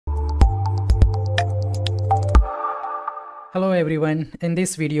Hello everyone. In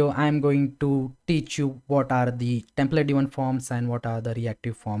this video, I am going to teach you what are the template driven forms and what are the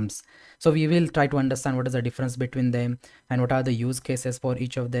reactive forms. So we will try to understand what is the difference between them and what are the use cases for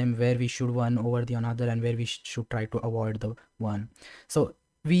each of them, where we should one over the another and where we should try to avoid the one. So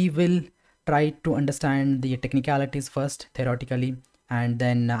we will try to understand the technicalities first theoretically, and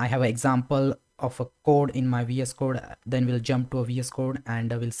then I have an example of a code in my VS Code. Then we'll jump to a VS Code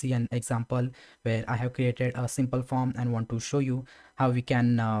and we'll see an example where I have created a simple form and want to show you how we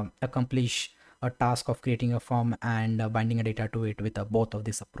can accomplish a task of creating a form and binding a data to it with both of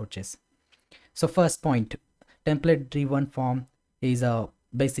these approaches. So first point, template driven form is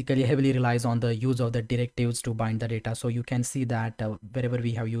basically heavily relies on the use of the directives to bind the data. So you can see that wherever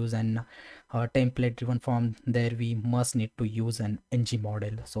we have used an template driven form, there we must need to use an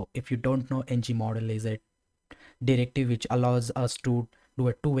ngmodel. So if you don't know, ngmodel is a directive which allows us to do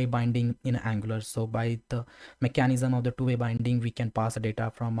a two-way binding in Angular. So by the mechanism of the two-way binding, we can pass the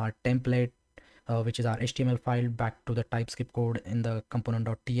data from our template, which is our HTML file, back to the TypeScript code in the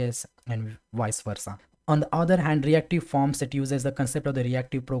component.ts and vice versa. On the other hand, reactive forms, it uses the concept of the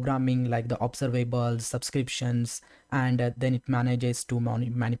reactive programming like the observables, subscriptions, and then it manages to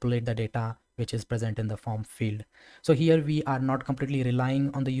manipulate the data which is present in the form field. So here we are not completely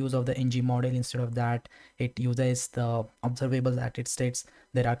relying on the use of the ngmodel. Instead of that, it uses the observables that it states.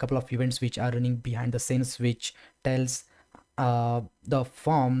 There are a couple of events which are running behind the scenes which tells the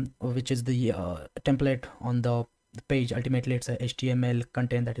form, which is the template on the page. Ultimately it's a HTML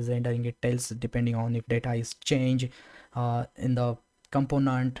content that is rendering. It tells depending on if data is changed in the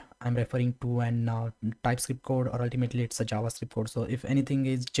component I'm referring to an TypeScript code, or ultimately it's a JavaScript code. So if anything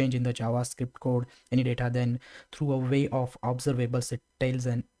is changed in the JavaScript code, any data, then through a way of observables it tells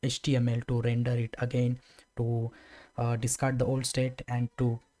an HTML to render it again, to discard the old state and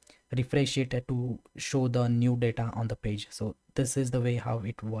to refresh it to show the new data on the page. So this is the way how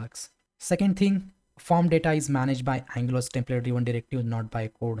it works. Second thing, form data is managed by Angular's template driven directive, not by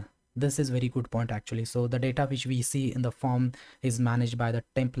code. This is very good point actually. So the data which we see in the form is managed by the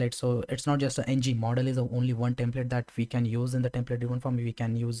template. So it's not just a ngmodel is only one template that we can use in the template driven form. We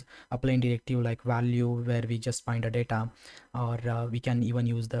can use a plain directive like value where we just find a data, or we can even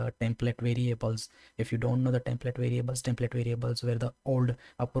use the template variables. If you don't know the template variables were the old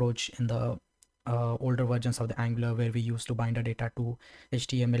approach in the older versions of the Angular, where we used to bind the data to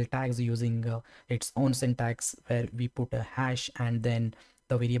HTML tags using its own syntax, where we put a hash and then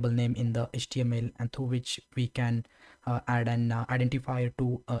the variable name in the HTML, and through which we can add an identifier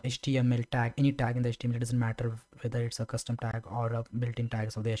to HTML tag. Any tag in the HTML, it doesn't matter whether it's a custom tag or a built-in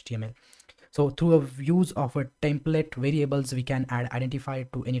tags of the HTML. So through a use of a template variables, we can add identifier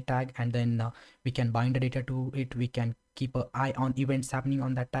to any tag, and then we can bind the data to it. We can keep an eye on events happening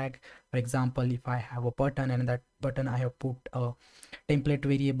on that tag. For example, if I have a button and that button I have put a template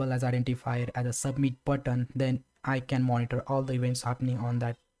variable as identifier as a submit button, then I can monitor all the events happening on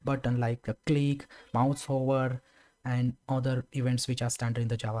that button, like a click, mouse over, and other events which are standard in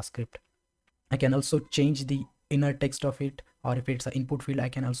the JavaScript. I can also change the inner text of it, or if it's an input field, I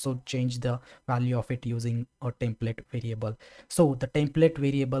can also change the value of it using a template variable. So the template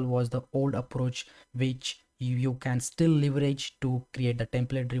variable was the old approach which you can still leverage to create the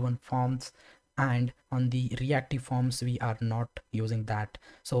template driven forms, and on the reactive forms we are not using that.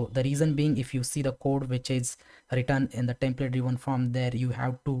 So the reason being, if you see the code which is written in the template driven form, there you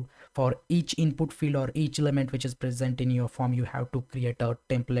have to, for each input field or each element which is present in your form, you have to create a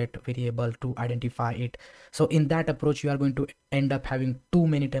template variable to identify it. So in that approach, you are going to end up having too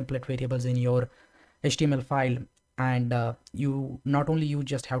many template variables in your HTML file, and you not only you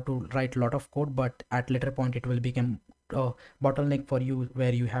just have to write a lot of code, but at later point it will become a bottleneck for you,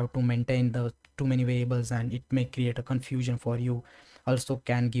 where you have to maintain the too many variables, and it may create a confusion for you. Also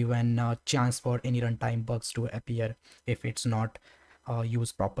can give an chance for any runtime bugs to appear if it's not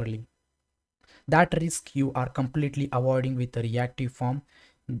used properly. That risk you are completely avoiding with the reactive form,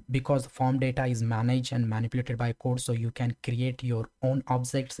 because form data is managed and manipulated by code. So you can create your own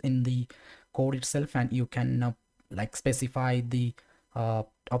objects in the code itself, and you can like specify the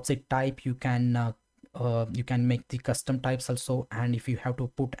object type. You can make the custom types also, and if you have to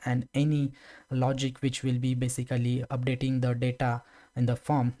put any logic which will be basically updating the data in the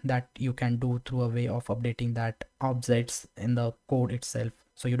form, that you can do through a way of updating that objects in the code itself.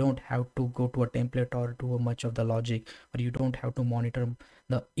 So you don't have to go to a template or do much of the logic, or you don't have to monitor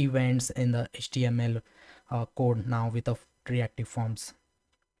the events in the HTML code now with the reactive forms.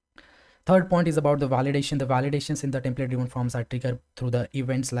 Third point is about the validation. The validations in the template driven forms are triggered through the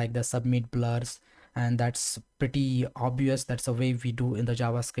events like the submit, blurs, and that's pretty obvious. That's the way we do in the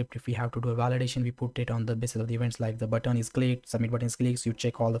JavaScript. If we have to do a validation, we put it on the basis of the events, like the button is clicked, submit button is clicked, you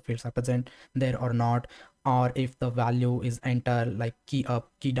check all the fields are present there or not, or if the value is enter, like key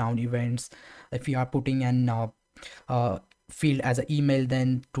up key down events. If you are putting an field as an email,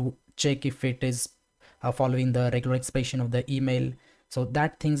 then to check if it is following the regular expression of the email. So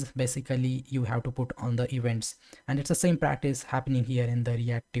that things basically you have to put on the events, and it's the same practice happening here in the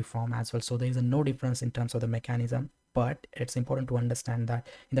reactive form as well. So there is a no difference in terms of the mechanism, but it's important to understand that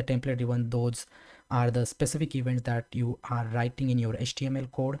in the template driven, those are the specific events that you are writing in your HTML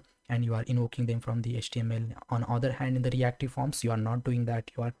code, and you are invoking them from the HTML. On other hand, in the reactive forms, you are not doing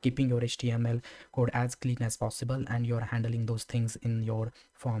that. You are keeping your HTML code as clean as possible, and you are handling those things in your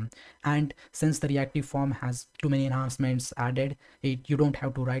form. And since the reactive form has too many enhancements added, you don't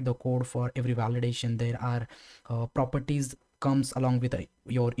have to write the code for every validation. There are properties comes along with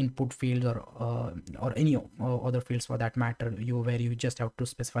your input fields, or any other fields for that matter, where you just have to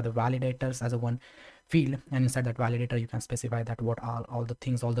specify the validators as a one field, and inside that validator you can specify that what are all the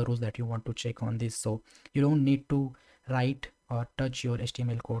things, all the rules that you want to check on this. So you don't need to write or touch your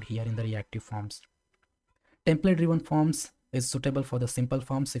HTML code here in the reactive forms. Template driven forms is suitable for the simple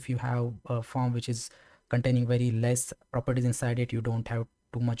forms. If you have a form which is containing very less properties inside it, you don't have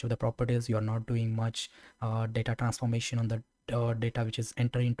too much of the properties, you are not doing much data transformation on the data which is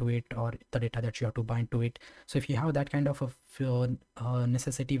enter into it, or the data that you have to bind to it. So if you have that kind of a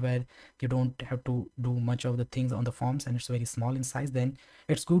necessity where you don't have to do much of the things on the forms, and it's very small in size, then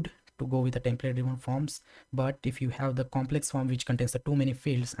it's good to go with the template driven forms. But if you have the complex form which contains the too many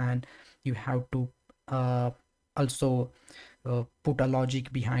fields, and you have to also put a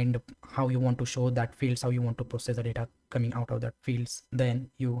logic behind how you want to show that fields, how you want to process the data coming out of that fields, then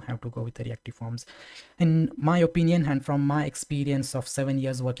you have to go with the reactive forms. In my opinion, and from my experience of 7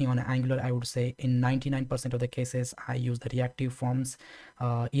 years working on Angular, I would say in 99% of the cases I use the reactive forms,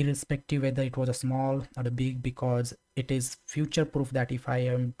 irrespective whether it was a small or a big, because it is future proof that if I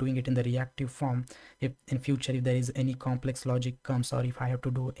am doing it in the reactive form, if in future if there is any complex logic comes, or if I have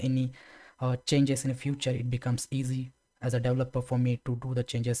to do any changes in the future, it becomes easy as a developer for me to do the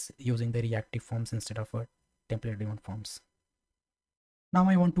changes using the reactive forms instead of a template driven forms. Now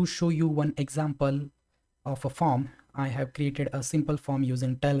I want to show you one example of a form. I have created a simple form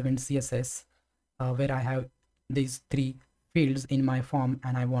using Tailwind CSS, where I have these three fields in my form,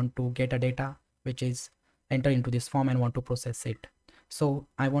 and I want to get a data which is entered into this form and want to process it. So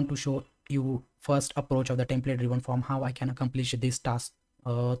I want to show you first approach of the template driven form, how I can accomplish this task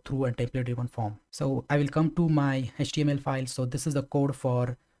through a template driven form. So I will come to my HTML file. So this is the code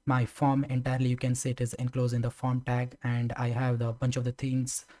for my form entirely. You can see it is enclosed in the form tag, and I have the bunch of the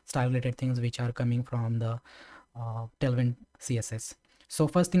things, style related things, which are coming from the Tailwind CSS. So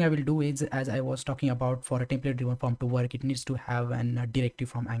first thing I will do is, as I was talking about, for a template driven form to work, it needs to have a directive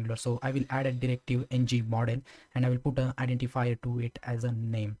from Angular. So I will add a directive ngmodel, and I will put an identifier to it as a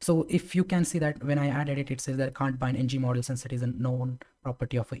name. So if you can see that when I added it, it says that can't bind ngmodel since it is a known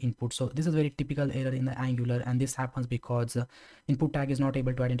property of an input. So this is a very typical error in the Angular, and this happens because input tag is not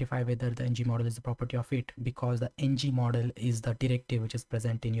able to identify whether the ngmodel is the property of it, because the ngmodel is the directive which is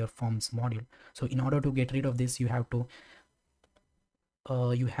present in your forms module. So in order to get rid of this, you have to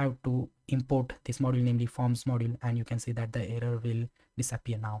import this module, namely forms module, and you can see that the error will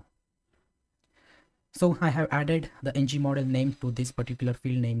disappear now. So I have added the ngmodel name to this particular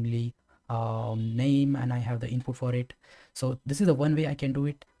field, namely name, and I have the input for it. So this is the one way I can do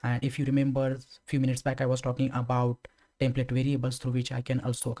it. And if you remember, a few minutes back I was talking about template variables through which I can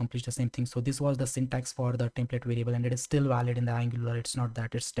also accomplish the same thing. So this was the syntax for the template variable, and it is still valid in the Angular. It's not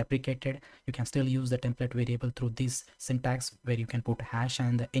that it's deprecated. You can still use the template variable through this syntax, where you can put hash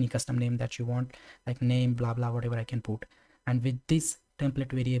and any custom name that you want, like name, blah blah, whatever I can put. And with this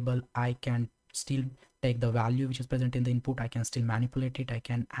template variable, I can still take the value which is present in the input. I can still manipulate it, I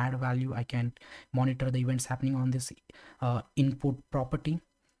can add value, I can monitor the events happening on this input property,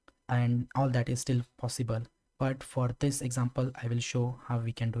 and all that is still possible. But for this example, I will show how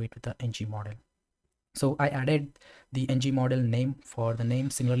we can do it with the ngmodel. So I added the ngmodel name for the name.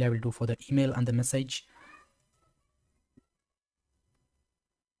 Similarly, I will do for the email and the message.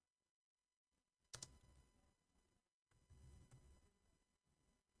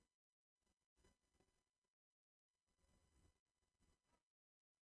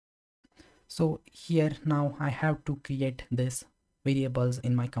 So here now I have to create this variables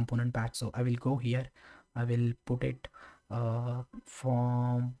in my component batch. So I will go here, I will put it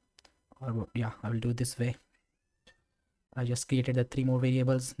from, or yeah, I will do this way. I just created the three more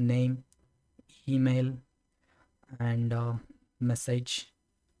variables: name, email, and message.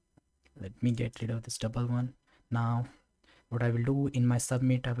 let me get rid of this double one. Now what I will do in my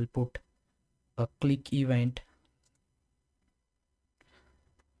submit, I will put a click event,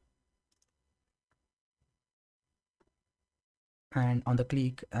 and on the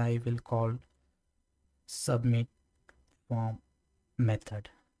click I will call submit form method.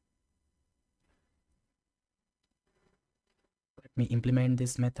 Let me implement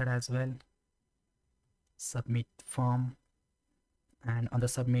this method as well. Submit form, and on the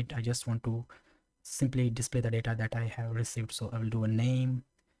submit I just want to simply display the data that I have received. So I will do a name.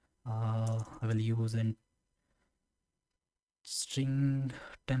 I will use a string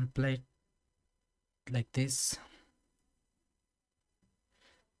template like this.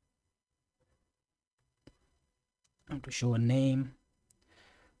 I want to show a name,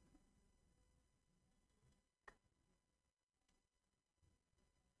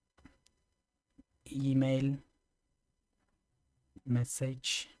 email,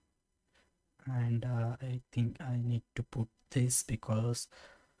 message, and I think I need to put this because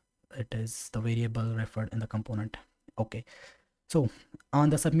it is the variable referred in the component. Okay, so on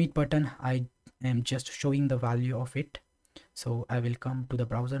the submit button I am just showing the value of it. So I will come to the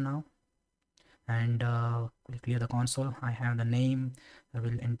browser now and will clear the console. I have the name. I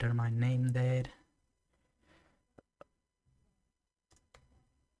will enter my name there.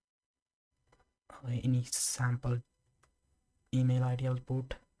 Any sample email ID I'll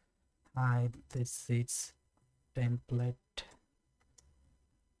put. Hi, this is template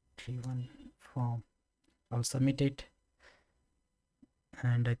driven form. I'll submit it,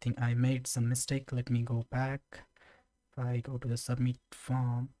 and I think I made some mistake. Let me go back. If I go to the submit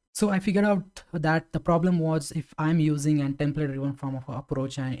form, so I figured out that the problem was if I'm using a template driven form of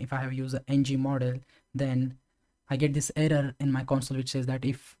approach, and if I have used an ngmodel, then I get this error in my console which says that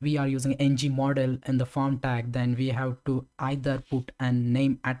if we are using ngmodel in the form tag, then we have to either put a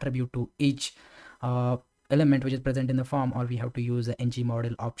name attribute to each element which is present in the form, or we have to use the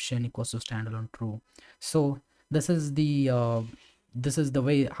ngmodel option equals to standalone true. So this is the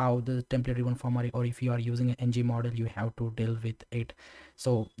way how the template driven form, or if you are using an ngmodel, you have to deal with it.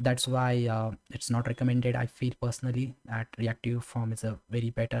 So that's why it's not recommended. I feel personally that reactive form is a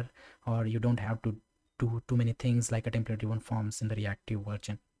very better, or you don't have to do too many things like a template driven forms in the reactive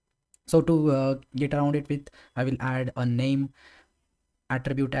version. So to get around it with, I will add a name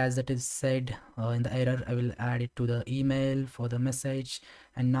attribute as it is said in the error. I will add it to the email for the message,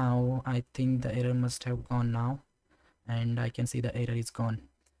 and now I think the error must have gone now, and I can see the error is gone.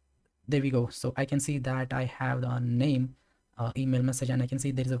 There we go. So I can see that I have the name, email, message, and I can see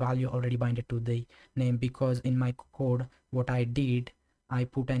there is a value already binded to the name, because in my code what I did, I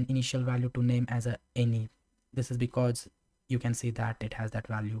put an initial value to name as a any. This is because you can see that it has that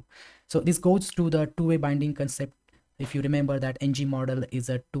value. So this goes to the two-way binding concept. If you remember that ngmodel is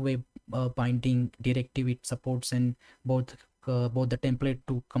a two-way binding directive. It supports in both the template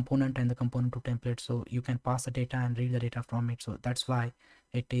to component and the component to template, so you can pass the data and read the data from it. So that's why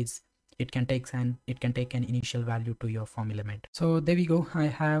it can take an initial value to your form element. So there we go. I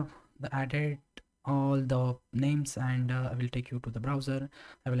have added all the names, and I will take you to the browser.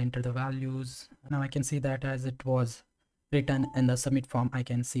 I will enter the values. Now I can see that as it was written in the submit form, I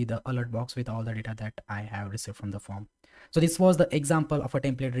can see the alert box with all the data that I have received from the form. So this was the example of a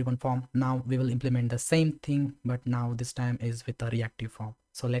template driven form. Now we will implement the same thing, but now this time is with a reactive form.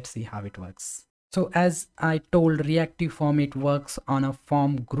 So let's see how it works. So as I told, reactive form, it works on a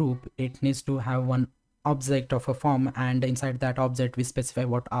form group. It needs to have one object of a form, and inside that object we specify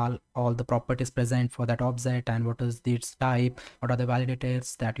what all the properties present for that object, and what is its type, what are the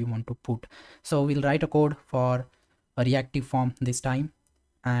validators that you want to put. So we'll write a code for a reactive form this time,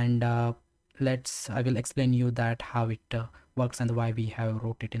 and I will explain you that how it works and why we have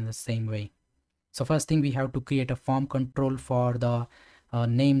wrote it in the same way. So first thing, we have to create a form control for the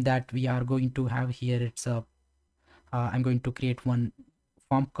name that we are going to have here. It's a I'm going to create one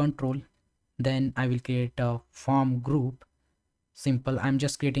form control, then I will create a form group. Simple. I'm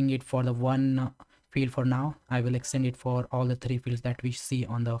just creating it for the one field for now. I will extend it for all the three fields that we see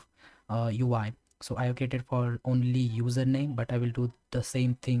on the UI. So I have created for only username, but I will do the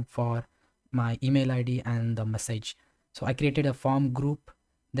same thing for my email ID and the message. So I created a form group.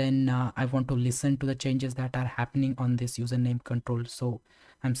 Then I want to listen to the changes that are happening on this username control. So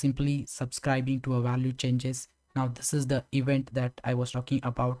I'm simply subscribing to a value changes. Now this is the event that I was talking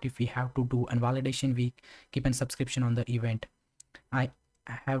about. If we have to do a validation, we keep a subscription on the event. I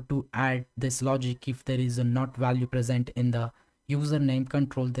have to add this logic. If there is a not value present in the username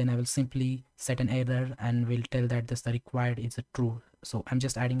control, then I will simply set an error and will tell that this the required is a true. So I'm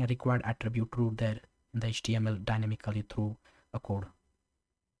just adding a required attribute true there in the HTML dynamically through a code.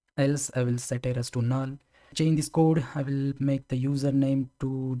 else I will set errors to null. Change this code, I will make the username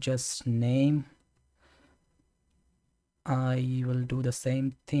to just name. I will do the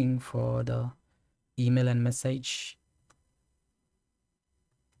same thing for the email and message.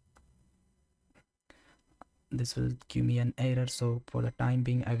 This will give me an error, so for the time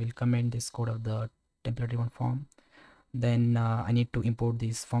being I will comment this code of the template driven form. Then I need to import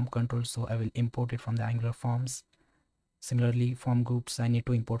this form control, so I will import it from the Angular forms. Similarly, form groups I need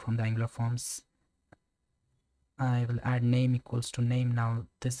to import from the Angular forms. I will add name equals to name. Now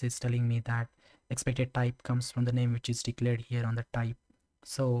this is telling me that expected type comes from the name which is declared here on the type.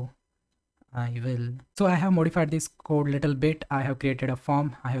 So I have modified this code a little bit. I have created a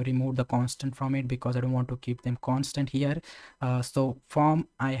form. I have removed the constant from it because I don't want to keep them constant here. So form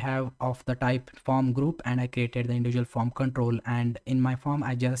I have of the type form group, and I created the individual form control, and in my form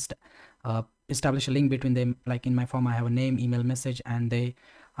I just establish a link between them. Like in my form I have a name, email, message, and they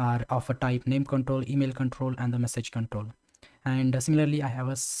are of a type name control, email control, and the message control. And similarly I have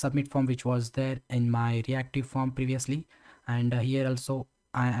a submit form which was there in my reactive form previously, and here also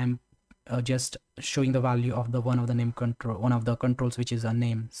I am just showing the value of the one of the name control, one of the controls, which is a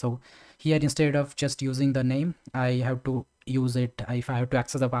name. So here instead of just using the name, I have to use it. If I have to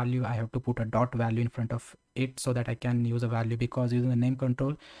access a value, I have to put a dot value in front of it so that I can use a value, because using the name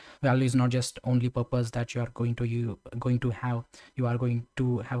control, value is not just only purpose that you are going to you are going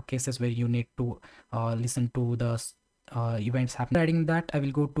to have cases where you need to listen to the events happening. Adding that, I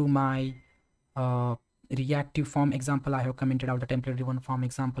will go to my reactive form example. I have commented out the template driven form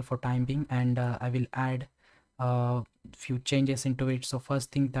example for time being, and I will add a few changes into it. So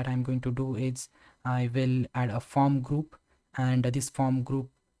first thing that I'm going to do is I will add a form group, and this form group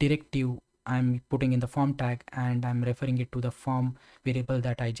directive I'm putting in the form tag, and I'm referring it to the form variable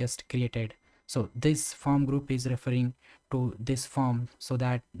that I just created. So this form group is referring to this form, so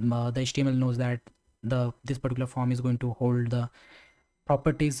that the HTML knows that this particular form is going to hold the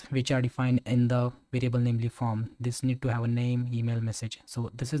properties which are defined in the variable, namely form. This need to have a name, email, message.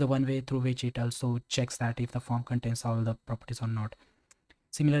 So this is the one way through which it also checks that if the form contains all the properties or not.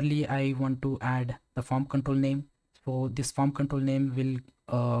 Similarly, I want to add the form control name. So this form control name will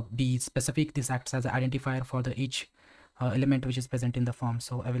be specific. This acts as an identifier for the each element which is present in the form.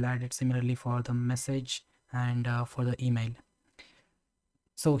 So I will add it similarly for the message and for the email.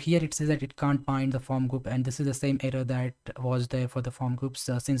 So here it says that it can't bind the form group, and this is the same error that was there for the form groups.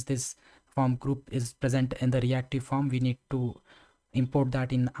 Since this form group is present in the reactive form, we need to import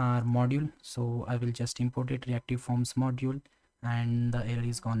that in our module. So I will just import it, reactive forms module, and the error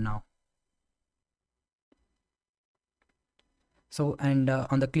is gone now. So, and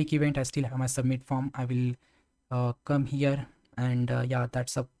on the click event, I still have my submit form. I will come here, and yeah,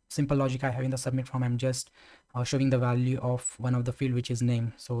 that's a simple logic I have in the submit form. I'm just showing the value of one of the field, which is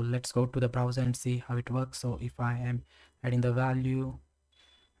name. So let's go to the browser and see how it works. So if I am adding the value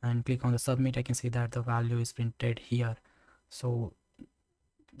and click on the submit, I can see that the value is printed here. So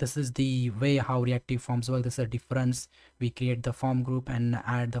this is the way how reactive forms work. This is a difference. We create the form group and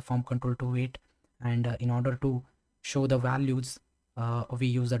add the form control to it, and in order to show the values, we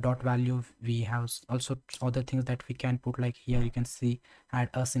use the dot value. We have also other things that we can put, like here you can see add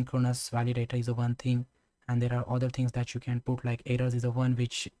asynchronous validator is the one thing, and there are other things that you can put, like errors is the one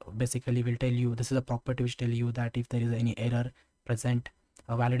which basically will tell you, this is a property which tell you that if there is any error present,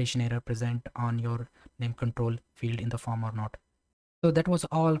 a validation error present on your name control field in the form or not. So that was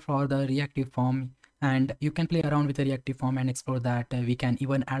all for the reactive form, and you can play around with the reactive form and explore that. We can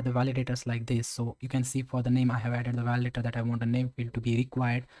even add the validators like this. So you can see for the name, I have added the validator that I want the name field to be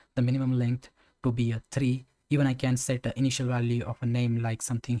required, the minimum length to be a 3. Even I can set the initial value of a name like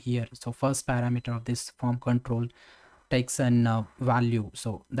something here. So first parameter of this form control takes an value,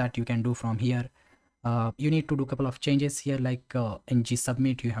 so that you can do from here. You need to do a couple of changes here, like in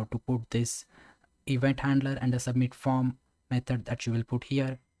submit, you have to put this event handler and the submit form method that you will put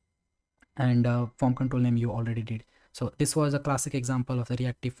here, and form control name you already did. So this was a classic example of the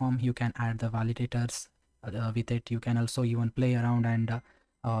reactive form. You can add the validators with it. You can also even play around and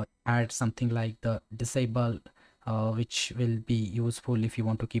add something like the disable, which will be useful if you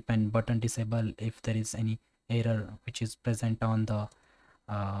want to keep an button disable if there is any error which is present on the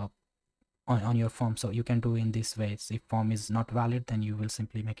on your form. So you can do in this way. So if form is not valid, then you will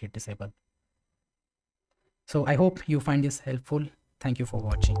simply make it disable. So I hope you find this helpful. Thank you for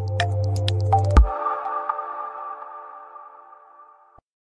watching.